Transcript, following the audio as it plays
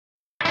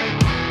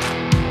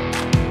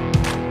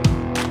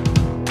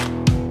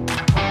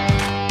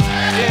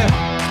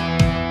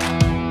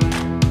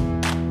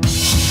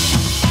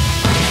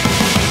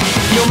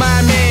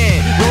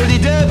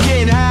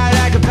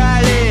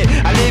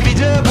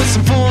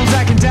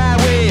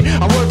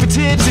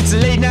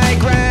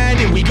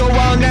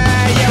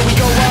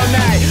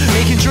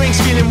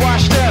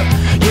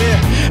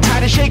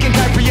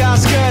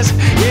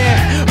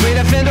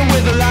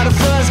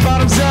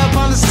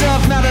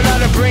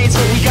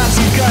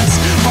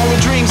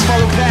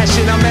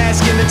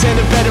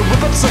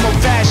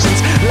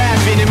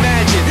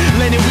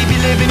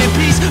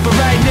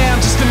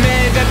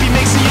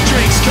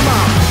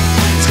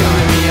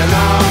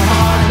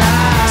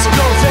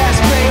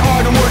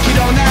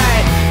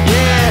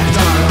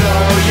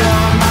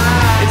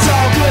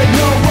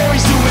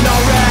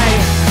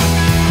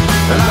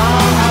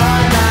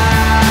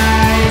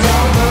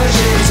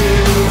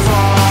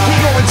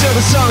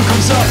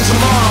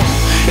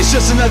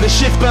just another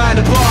shift behind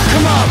the bar.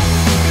 Come on.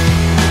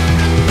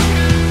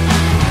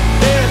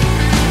 Yeah.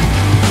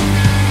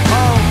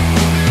 Oh.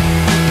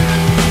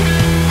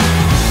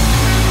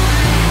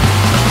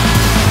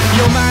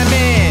 Yo, my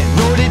man,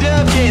 rolled it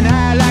up, getting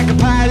high like a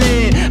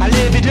pilot. I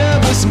live it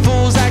up with some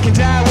fools I can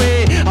die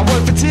with. I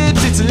work for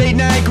tips, it's a late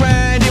night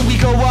grind, and we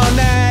go all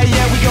night,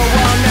 yeah, we go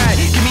all night.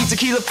 Give me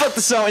tequila, fuck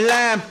the salt and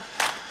lime.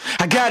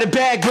 I got it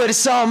back, but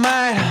it's all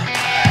mine.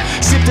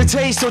 Sip the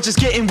taste, or just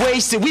getting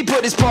wasted. We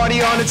put this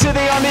party on until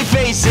they on their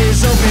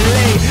faces. Open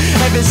late,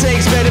 heaven's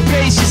sakes, better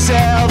pace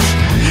yourself.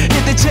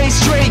 Hit the chase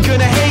straight,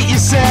 gonna hate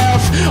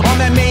yourself. On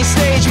that main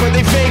stage where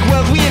they fake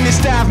wealth, we in this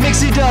dive,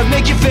 mix it up,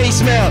 make your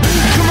face melt.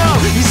 Come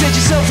on, you said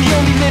yourself you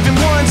only living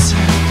once,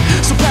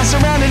 so pass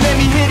around and let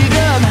me hit it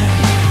up.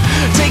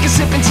 Take a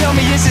sip and tell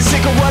me, is it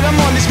sick or what? I'm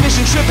on this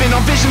mission, tripping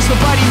on visions,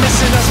 nobody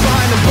missing us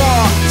behind the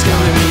bar. It's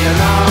gonna be a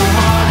long,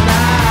 hard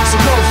night, so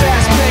go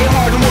fast, play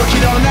hard, and work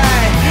it all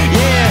night.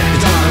 Yeah,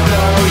 it's gonna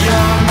blow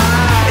your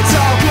mind. It's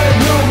all good,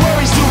 no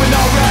worries, doing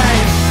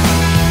alright.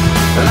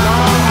 A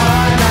long,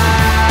 hard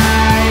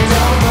night,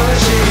 don't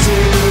push it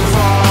too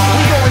far.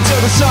 We go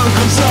until the sun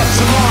comes up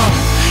tomorrow.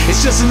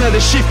 It's just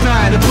another shift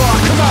behind the bar,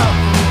 come on.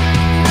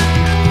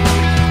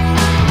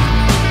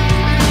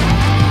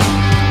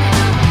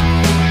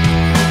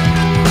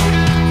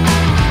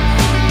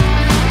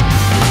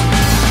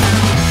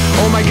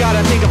 Oh my God,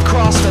 I think I've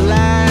crossed the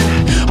line.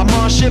 I'm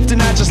on shift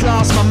and I just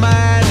lost my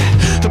mind.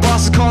 The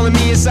boss is calling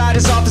me inside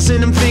his office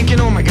and I'm thinking,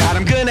 oh my God,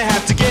 I'm gonna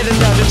have to get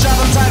another job.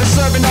 I'm tired of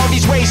serving all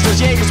these wasters,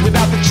 Jaegers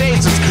without the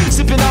chasers.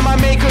 Sipping on my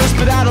makers,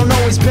 but I don't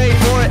always pay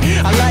for it.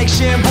 I like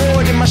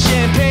Chambord and my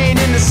champagne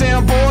in the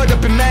soundboard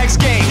up in Max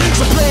Gain.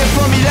 So play it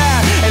for me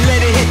loud and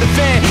let it hit the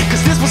fan,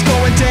 cause this was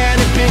going down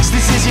and bitch,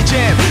 this is your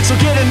jam. So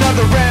get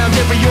another round,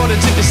 every order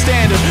to the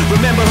standard.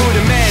 Remember who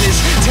the man is,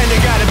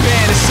 Tender got a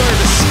band of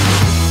service.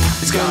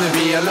 It's gonna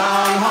be a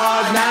long,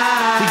 hard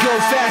night. We go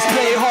fast,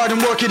 play hard,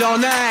 and work it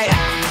all night.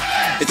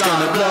 It's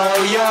gonna blow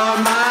your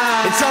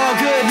mind. It's all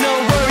good, no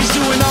worries,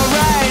 doing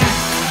alright.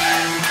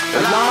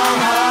 A long,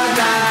 hard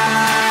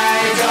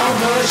night, don't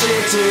push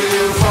it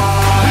too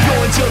far. We go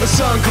until the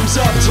sun comes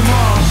up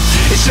tomorrow.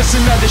 It's just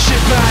another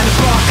shift behind the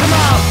bar, come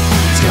on.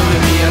 It's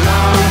gonna be a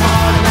long,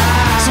 hard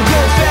night, so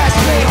go fast,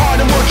 play hard,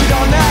 and work it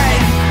all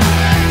night.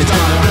 It's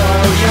gonna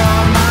blow your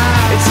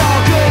mind. It's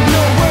all good,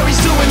 no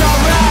worries, doing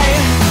alright.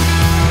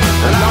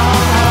 A long,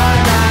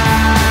 hard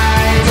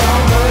night,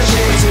 don't push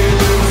it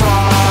too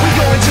far. We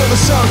go until the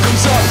sun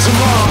comes up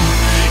tomorrow.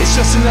 It's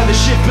just another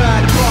shift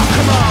behind the bar,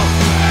 come on.